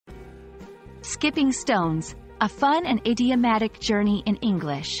Skipping stones, a fun and idiomatic journey in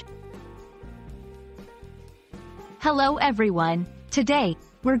English. Hello everyone. Today,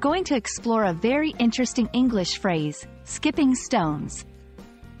 we're going to explore a very interesting English phrase, skipping stones.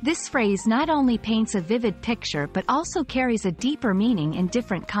 This phrase not only paints a vivid picture but also carries a deeper meaning in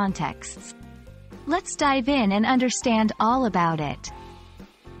different contexts. Let's dive in and understand all about it.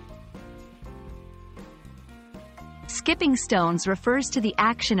 Skipping stones refers to the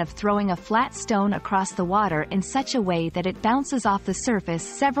action of throwing a flat stone across the water in such a way that it bounces off the surface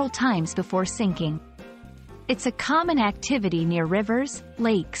several times before sinking. It's a common activity near rivers,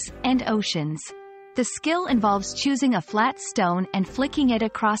 lakes, and oceans. The skill involves choosing a flat stone and flicking it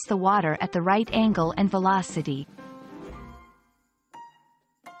across the water at the right angle and velocity.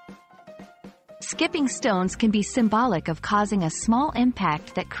 Skipping stones can be symbolic of causing a small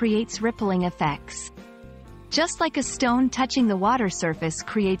impact that creates rippling effects. Just like a stone touching the water surface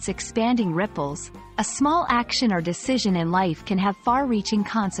creates expanding ripples, a small action or decision in life can have far-reaching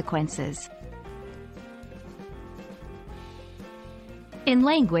consequences. In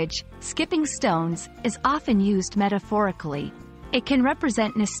language, skipping stones is often used metaphorically. It can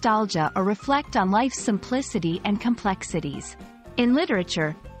represent nostalgia or reflect on life's simplicity and complexities. In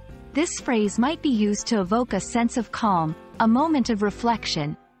literature, this phrase might be used to evoke a sense of calm, a moment of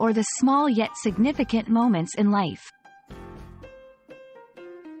reflection, or the small yet significant moments in life.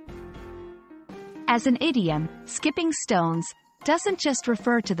 As an idiom, skipping stones doesn't just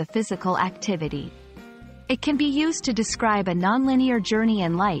refer to the physical activity. It can be used to describe a nonlinear journey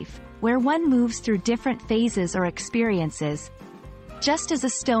in life, where one moves through different phases or experiences, just as a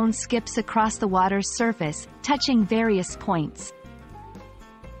stone skips across the water's surface, touching various points.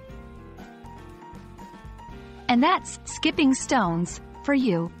 And that's skipping stones for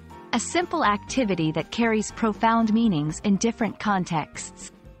you, a simple activity that carries profound meanings in different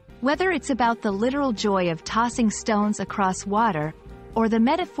contexts. Whether it's about the literal joy of tossing stones across water, or the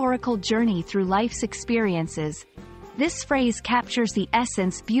metaphorical journey through life's experiences, this phrase captures the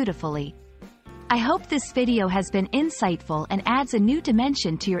essence beautifully. I hope this video has been insightful and adds a new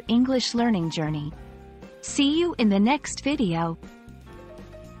dimension to your English learning journey. See you in the next video.